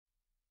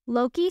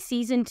Loki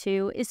Season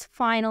 2 is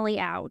finally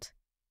out.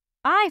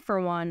 I, for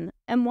one,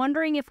 am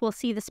wondering if we'll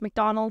see this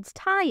McDonald's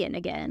tie-in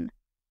again.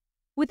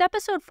 With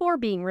Episode 4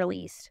 being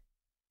released,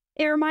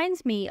 it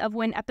reminds me of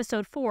when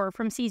Episode 4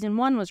 from Season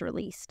 1 was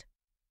released.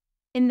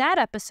 In that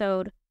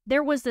episode,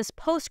 there was this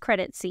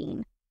post-credit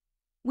scene.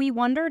 We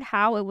wondered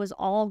how it was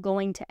all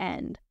going to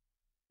end.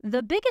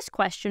 The biggest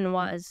question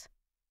was,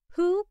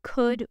 who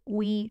could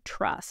we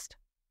trust?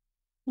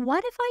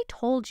 What if I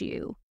told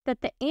you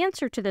that the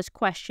answer to this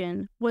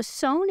question was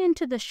sewn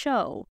into the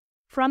show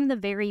from the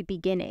very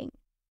beginning?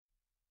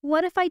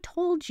 What if I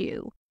told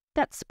you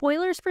that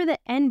spoilers for the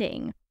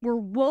ending were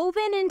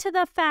woven into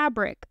the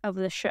fabric of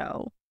the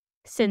show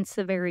since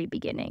the very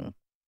beginning?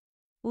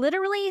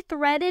 Literally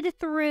threaded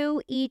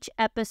through each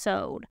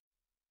episode.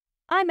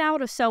 I'm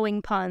out of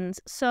sewing puns,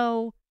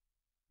 so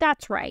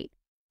that's right.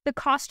 The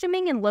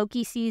costuming in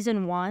Loki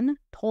Season 1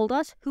 told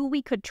us who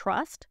we could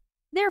trust,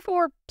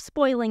 therefore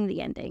spoiling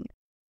the ending.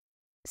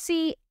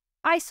 See,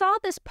 I saw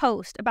this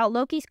post about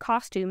Loki's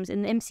costumes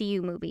in the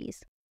MCU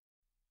movies.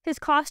 His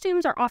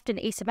costumes are often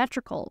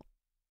asymmetrical,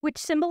 which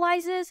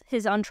symbolizes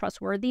his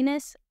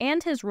untrustworthiness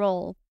and his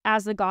role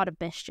as the god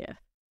of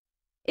mischief.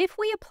 If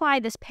we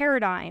apply this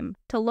paradigm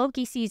to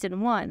Loki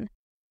Season 1,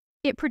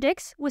 it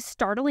predicts with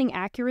startling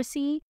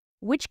accuracy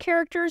which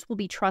characters will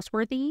be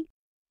trustworthy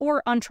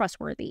or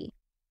untrustworthy.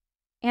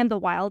 And the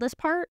wildest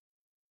part?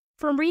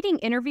 From reading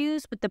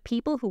interviews with the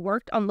people who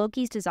worked on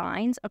Loki's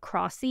designs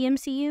across the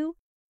MCU,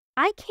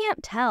 I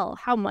can't tell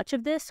how much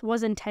of this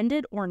was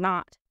intended or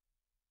not.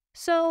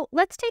 So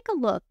let's take a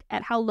look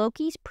at how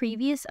Loki's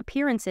previous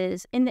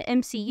appearances in the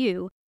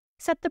MCU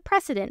set the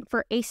precedent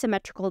for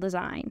asymmetrical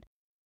design,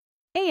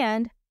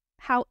 and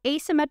how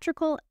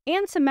asymmetrical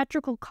and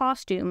symmetrical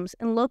costumes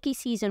in Loki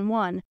Season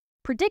 1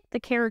 predict the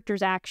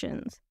character's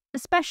actions,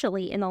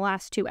 especially in the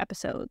last 2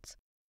 episodes.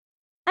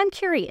 I'm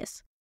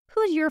curious,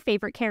 who's your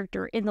favorite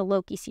character in the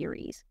Loki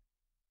series?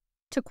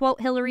 To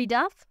quote Hilary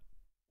Duff,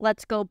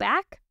 let's go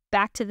back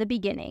to the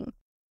beginning.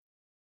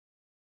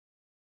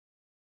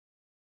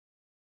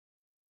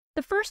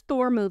 The first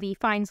Thor movie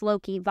finds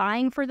Loki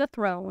vying for the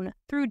throne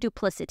through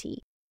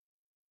duplicity.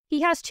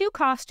 He has 2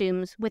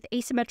 costumes with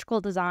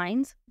asymmetrical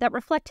designs that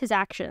reflect his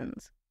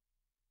actions.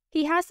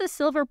 He has the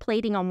silver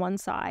plating on one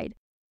side,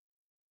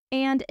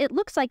 and it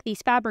looks like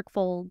these fabric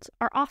folds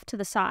are off to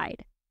the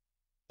side.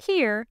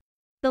 Here,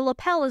 the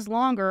lapel is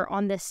longer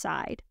on this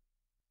side.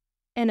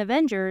 In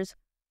Avengers,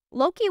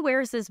 Loki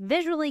wears this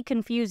visually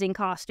confusing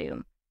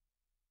costume,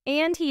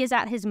 and he is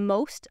at his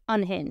most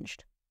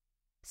unhinged.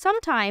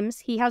 Sometimes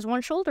he has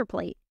one shoulder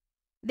plate.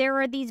 There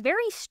are these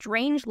very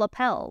strange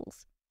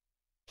lapels.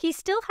 He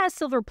still has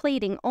silver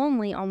plating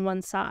only on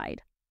one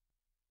side.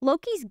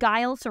 Loki's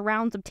guile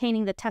surrounds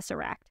obtaining the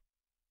Tesseract.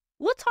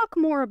 We'll talk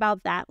more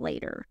about that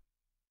later.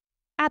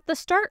 At the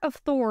start of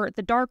Thor: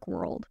 The Dark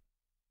World,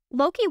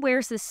 Loki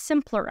wears this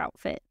simpler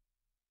outfit.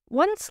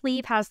 One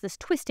sleeve has this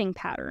twisting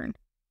pattern.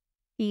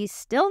 He's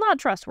still not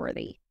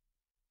trustworthy.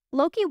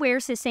 Loki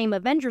wears his same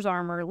Avengers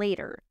armor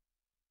later.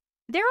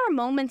 There are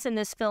moments in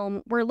this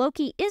film where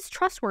Loki is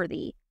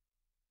trustworthy,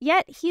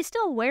 yet he's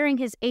still wearing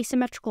his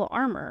asymmetrical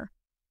armor.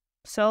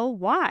 So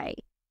why?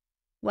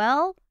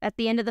 Well, at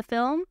the end of the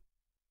film,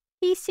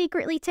 he's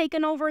secretly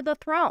taken over the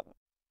throne.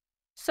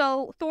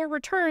 So Thor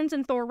returns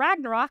in Thor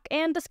Ragnarok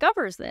and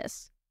discovers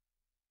this.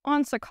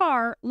 On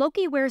Sakaar,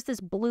 Loki wears this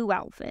blue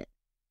outfit.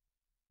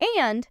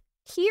 And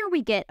here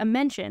we get a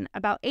mention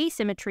about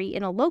asymmetry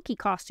in a Loki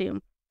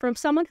costume from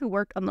someone who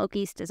worked on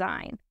Loki's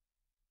design.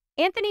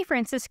 Anthony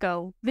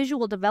Francisco,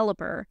 visual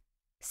developer,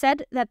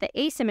 said that the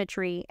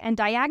asymmetry and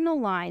diagonal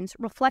lines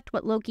reflect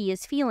what Loki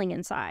is feeling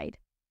inside.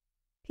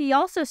 He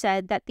also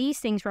said that these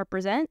things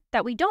represent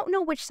that we don't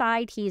know which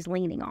side he's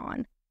leaning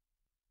on.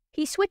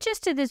 He switches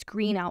to this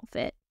green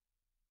outfit.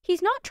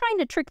 He's not trying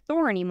to trick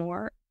Thor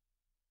anymore,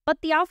 but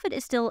the outfit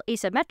is still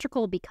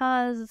asymmetrical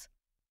because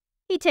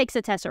he takes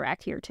a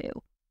Tesseract here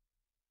too.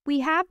 We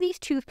have these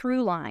 2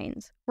 through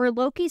lines where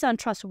Loki's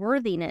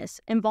untrustworthiness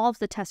involves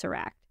the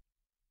Tesseract,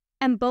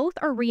 and both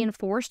are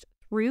reinforced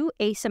through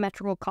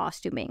asymmetrical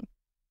costuming.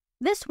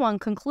 This one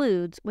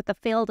concludes with a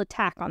failed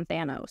attack on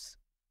Thanos.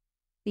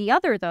 The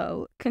other,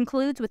 though,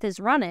 concludes with his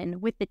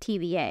run-in with the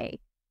TVA.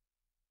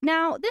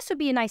 Now, this would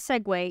be a nice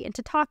segue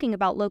into talking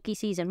about Loki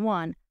Season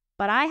 1,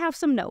 but I have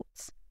some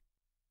notes.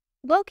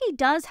 Loki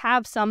does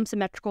have some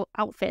symmetrical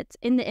outfits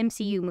in the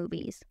MCU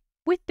movies,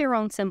 with their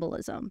own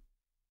symbolism.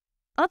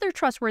 Other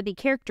trustworthy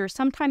characters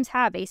sometimes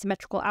have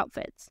asymmetrical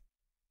outfits,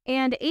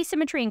 and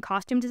asymmetry in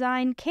costume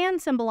design can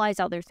symbolize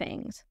other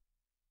things.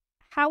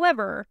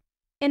 However,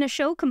 in a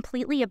show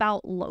completely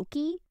about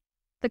Loki,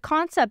 the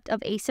concept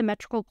of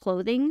asymmetrical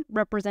clothing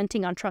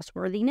representing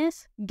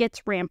untrustworthiness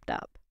gets ramped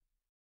up.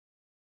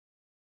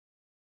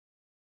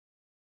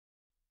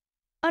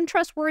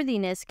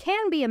 Untrustworthiness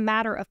can be a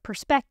matter of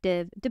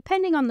perspective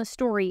depending on the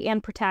story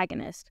and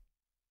protagonist.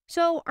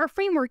 So our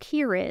framework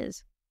here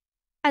is,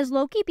 as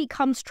Loki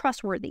becomes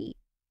trustworthy,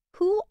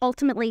 who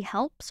ultimately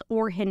helps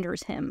or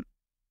hinders him?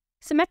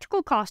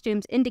 Symmetrical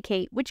costumes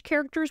indicate which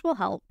characters will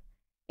help,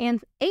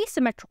 and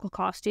asymmetrical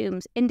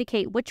costumes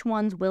indicate which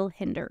ones will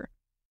hinder.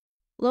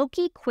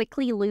 Loki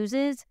quickly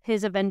loses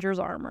his Avengers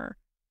armor.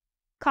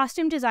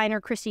 Costume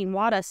designer Christine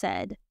Wada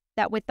said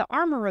that with the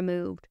armor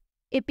removed,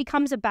 it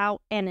becomes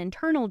about an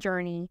internal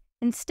journey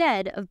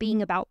instead of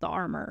being about the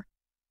armor.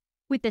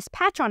 With this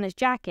patch on his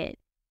jacket,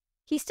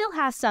 he still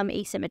has some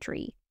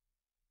asymmetry.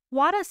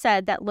 Wada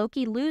said that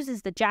Loki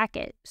loses the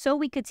jacket so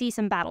we could see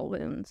some battle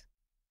wounds.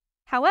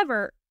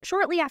 However,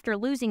 shortly after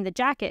losing the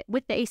jacket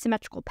with the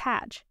asymmetrical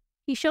patch,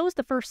 he shows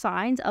the first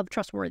signs of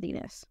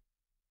trustworthiness.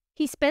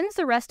 He spends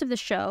the rest of the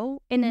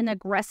show in an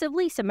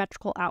aggressively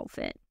symmetrical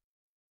outfit.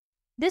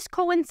 This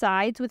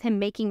coincides with him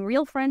making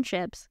real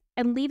friendships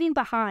and leaving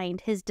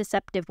behind his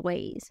deceptive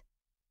ways.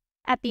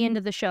 At the end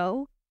of the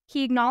show,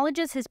 he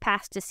acknowledges his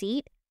past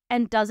deceit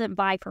and doesn't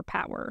vie for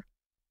power.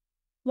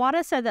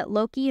 Wada said that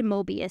Loki and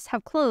Mobius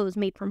have clothes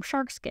made from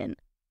sharkskin.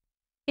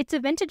 It's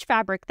a vintage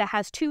fabric that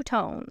has two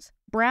tones,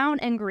 brown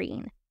and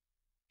green.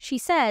 She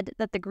said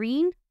that the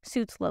green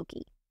suits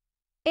Loki.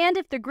 And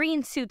if the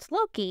green suits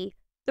Loki,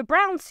 the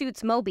brown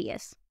suits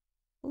Mobius.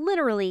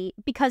 Literally,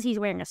 because he's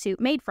wearing a suit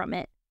made from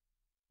it.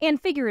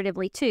 And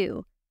figuratively,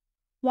 too.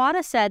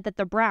 Wada said that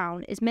the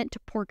brown is meant to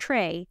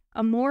portray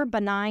a more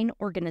benign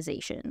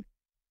organization.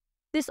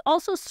 This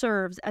also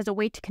serves as a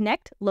way to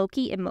connect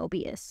Loki and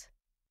Mobius.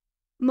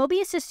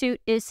 Mobius' suit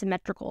is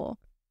symmetrical.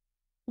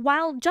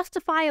 While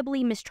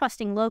justifiably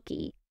mistrusting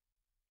Loki,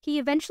 he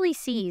eventually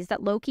sees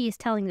that Loki is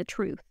telling the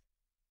truth,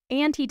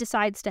 and he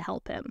decides to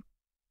help him.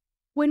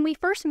 When we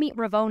first meet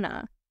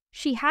Ravonna,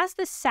 she has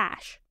this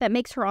sash that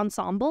makes her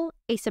ensemble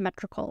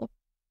asymmetrical.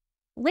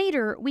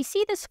 Later, we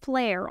see this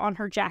flare on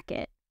her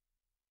jacket.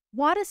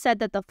 Wada said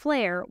that the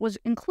flare was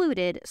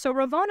included so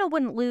Ravonna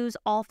wouldn't lose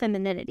all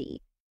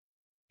femininity.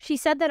 She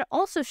said that it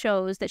also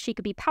shows that she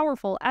could be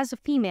powerful as a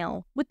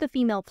female with the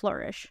female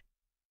flourish.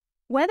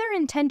 Whether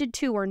intended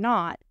to or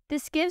not,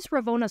 this gives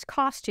Ravonna's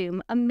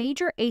costume a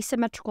major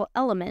asymmetrical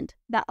element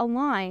that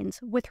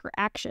aligns with her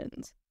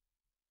actions.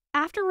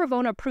 After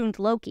Ravonna pruned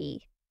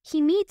Loki,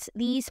 he meets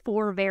these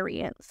four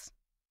variants.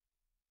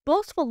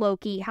 Boastful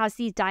Loki has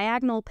these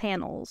diagonal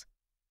panels,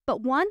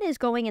 but one is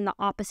going in the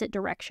opposite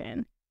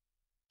direction.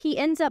 He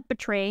ends up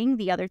betraying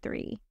the other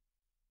three.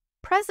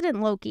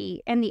 President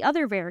Loki and the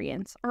other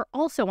variants are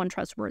also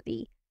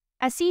untrustworthy,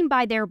 as seen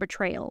by their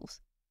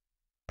betrayals.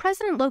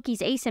 President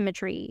Loki's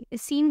asymmetry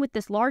is seen with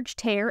this large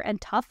tear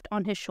and tuft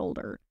on his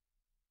shoulder,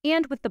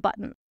 and with the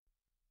button.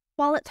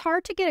 While it's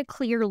hard to get a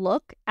clear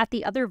look at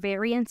the other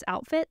variants'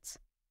 outfits,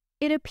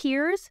 it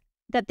appears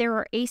that there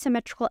are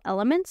asymmetrical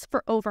elements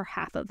for over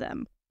half of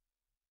them.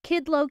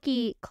 Kid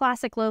Loki,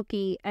 Classic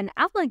Loki, and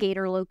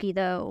Alligator Loki,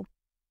 though,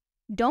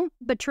 don't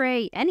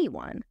betray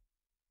anyone.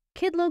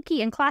 Kid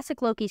Loki and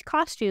Classic Loki's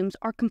costumes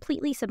are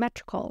completely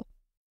symmetrical.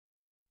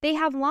 They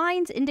have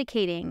lines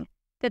indicating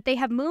that they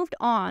have moved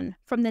on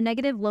from the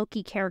negative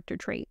Loki character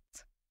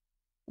traits.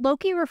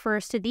 Loki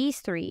refers to these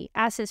three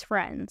as his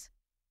friends,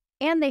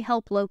 and they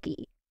help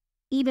Loki,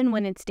 even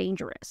when it's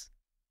dangerous.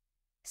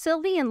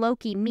 Sylvie and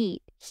Loki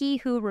meet He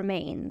Who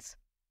Remains.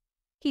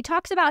 He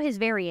talks about his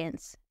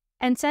variants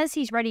and says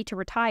he's ready to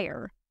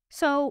retire,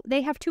 so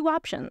they have two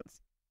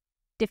options: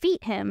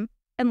 defeat him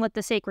and let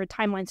the sacred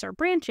timeline start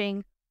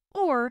branching,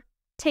 or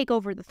take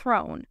over the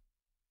throne.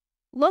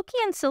 Loki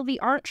and Sylvie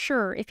aren't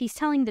sure if he's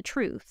telling the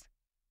truth,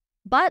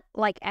 but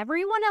like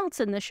everyone else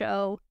in the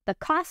show, the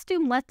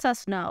costume lets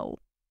us know.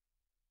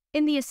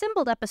 In the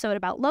assembled episode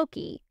about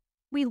Loki,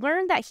 we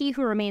learned that He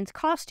Who Remains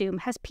costume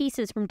has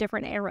pieces from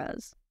different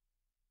eras.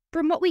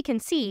 From what we can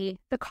see,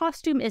 the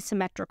costume is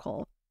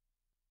symmetrical.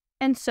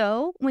 And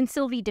so, when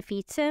Sylvie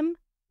defeats him,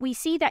 we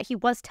see that he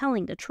was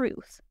telling the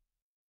truth.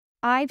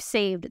 I've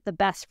saved the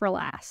best for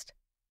last.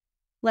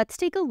 Let's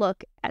take a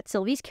look at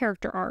Sylvie's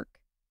character arc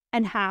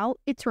and how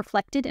it's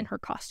reflected in her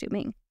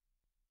costuming.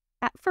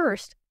 At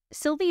first,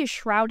 Sylvie is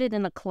shrouded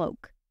in a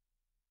cloak.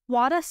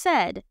 Wada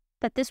said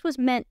that this was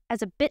meant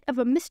as a bit of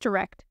a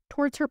misdirect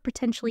towards her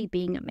potentially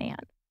being a man.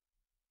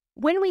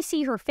 When we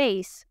see her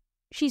face,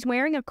 she's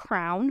wearing a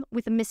crown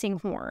with a missing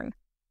horn.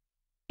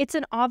 It's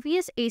an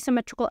obvious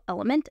asymmetrical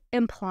element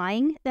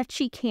implying that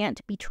she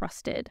can't be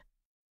trusted.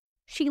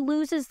 She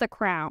loses the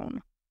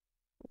crown.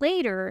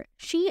 Later,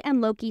 she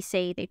and Loki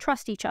say they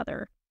trust each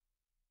other.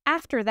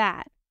 After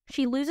that,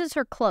 she loses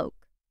her cloak,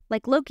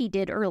 like Loki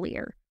did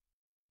earlier.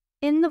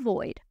 In the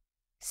void,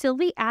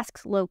 Sylvie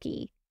asks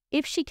Loki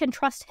if she can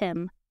trust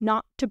him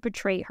not to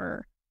betray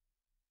her.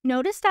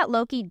 Notice that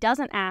Loki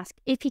doesn't ask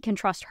if he can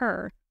trust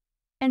her,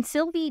 and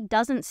Sylvie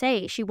doesn't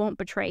say she won't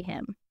betray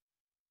him.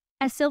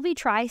 As Sylvie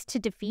tries to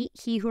defeat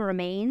He Who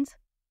Remains,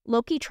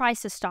 Loki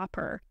tries to stop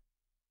her.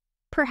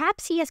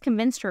 Perhaps he has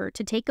convinced her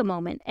to take a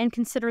moment and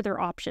consider their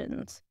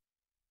options.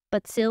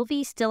 But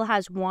Sylvie still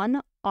has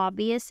one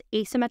obvious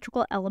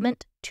asymmetrical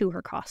element to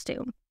her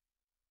costume.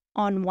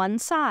 On one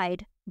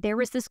side, there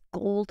is this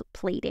gold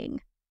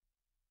plating.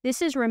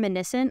 This is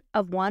reminiscent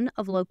of one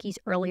of Loki's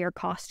earlier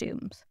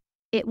costumes.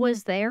 It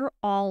was there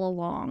all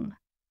along.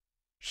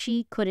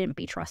 She couldn't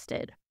be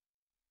trusted.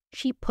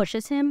 She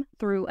pushes him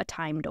through a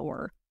time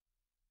door.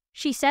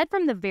 She said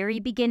from the very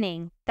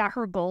beginning that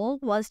her goal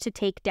was to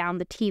take down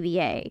the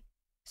TVA,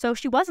 so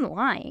she wasn't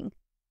lying,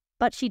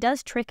 but she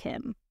does trick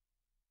him.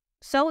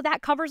 So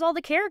that covers all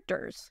the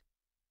characters.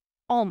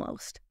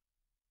 Almost.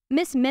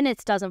 Miss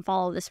Minutes doesn't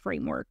follow this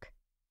framework.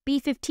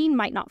 B15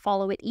 might not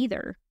follow it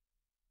either.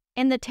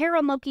 And the tear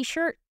on Loki's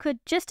shirt could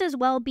just as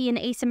well be an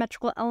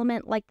asymmetrical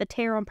element like the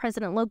tear on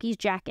President Loki's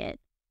jacket.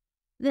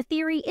 The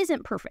theory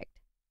isn't perfect.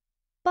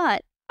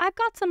 But I've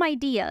got some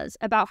ideas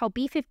about how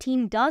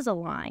B15 does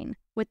align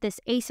with this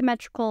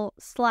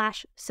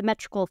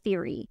asymmetrical/symmetrical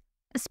theory,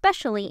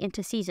 especially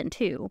into Season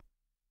 2.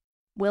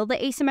 Will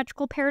the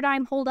asymmetrical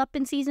paradigm hold up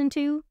in Season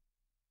 2?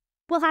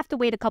 We'll have to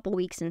wait a couple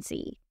weeks and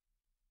see.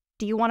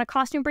 Do you want a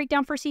costume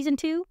breakdown for Season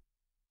 2?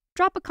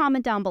 Drop a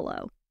comment down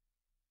below.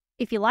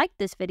 If you liked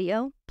this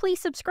video, please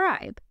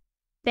subscribe.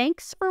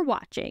 Thanks for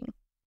watching.